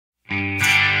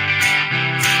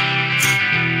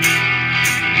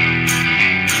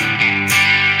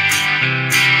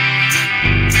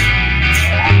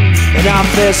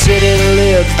fair city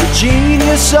lives the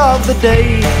genius of the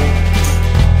day.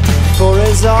 For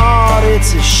his art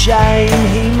it's a shame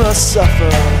he must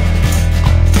suffer.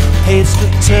 Hates to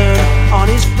turn on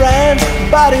his friends,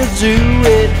 but he'll do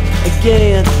it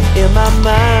again. In my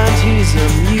mind he's a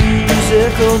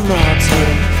musical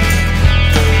martyr.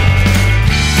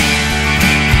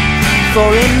 For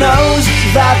he knows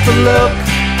that the look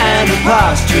and the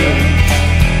posture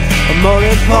are more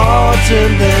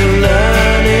important than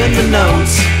learning the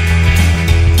notes.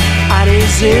 And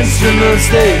his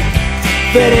instruments, they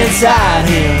fit inside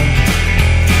him,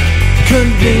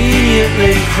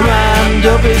 conveniently crammed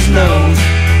up his nose.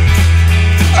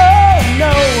 Oh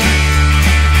no!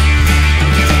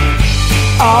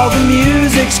 All the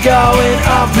music's going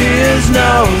up his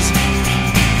nose.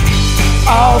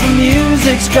 All the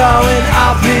music's going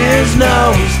up his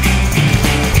nose.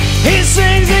 He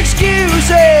sings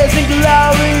excuses in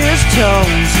glorious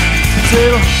tones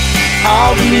till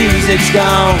all the music's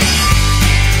gone.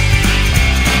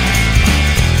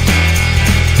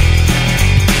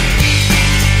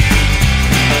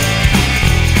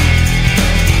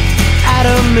 At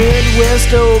a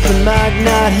Midwest open mic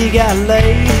night he got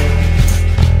laid.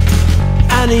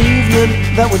 An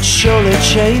evening that would surely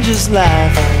change his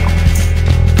life.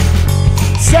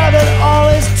 Severed all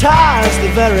his ties the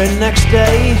very next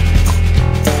day.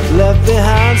 Left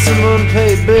behind some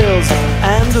unpaid bills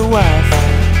and a wife.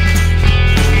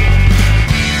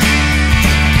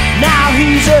 Now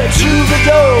he's a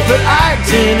troubadour, but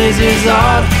acting is his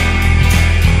art.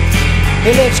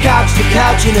 He lives couch to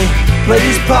couch and he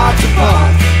plays part to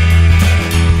part.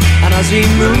 And as he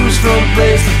moves from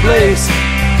place to place,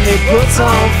 he puts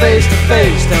on face to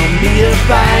face. Don't need a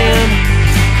band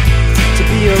to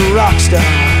be a rock star.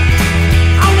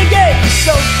 Only get you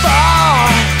so far.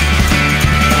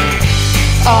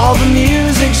 All the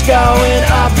music's going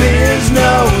up his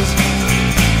nose.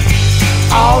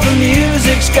 All the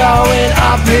music's going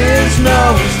up his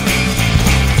nose.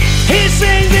 He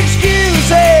sings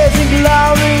excuses in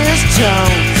glorious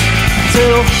tones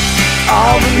till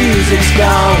all the music's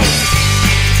gone.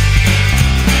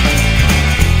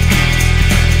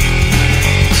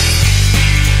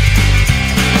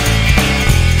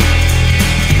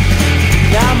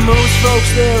 Now most folks,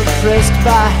 they're impressed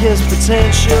by his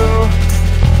potential.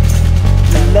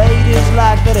 The ladies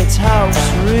like that he talks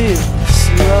real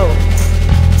slow,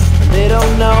 and they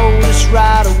don't notice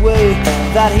right away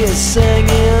that he's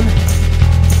singing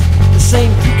the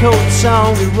same three-chord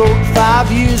song he wrote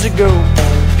 5 years ago.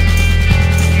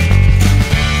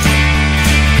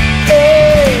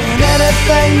 And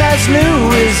anything that's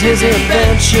new is his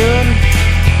invention.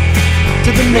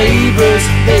 To the neighbors,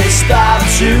 they start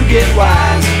to get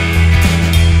wise.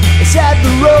 He said the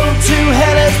road to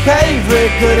hell is paved with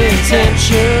good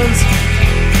intentions,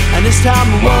 and it's time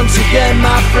once again,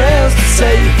 my friends, to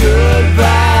say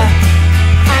goodbye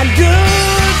and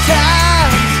good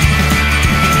times.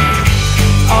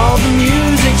 All the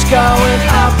music's going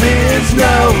up his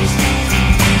nose.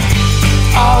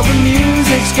 All the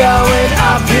music's going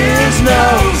up his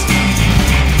nose.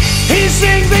 He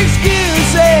sings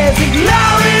excuses in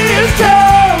glorious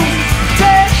tones.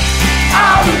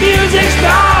 All the music's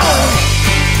gone.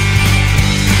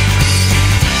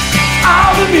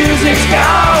 All the music's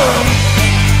gone.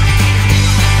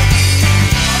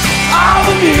 All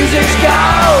the music's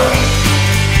gone.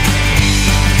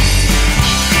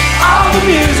 All the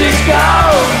music's gone.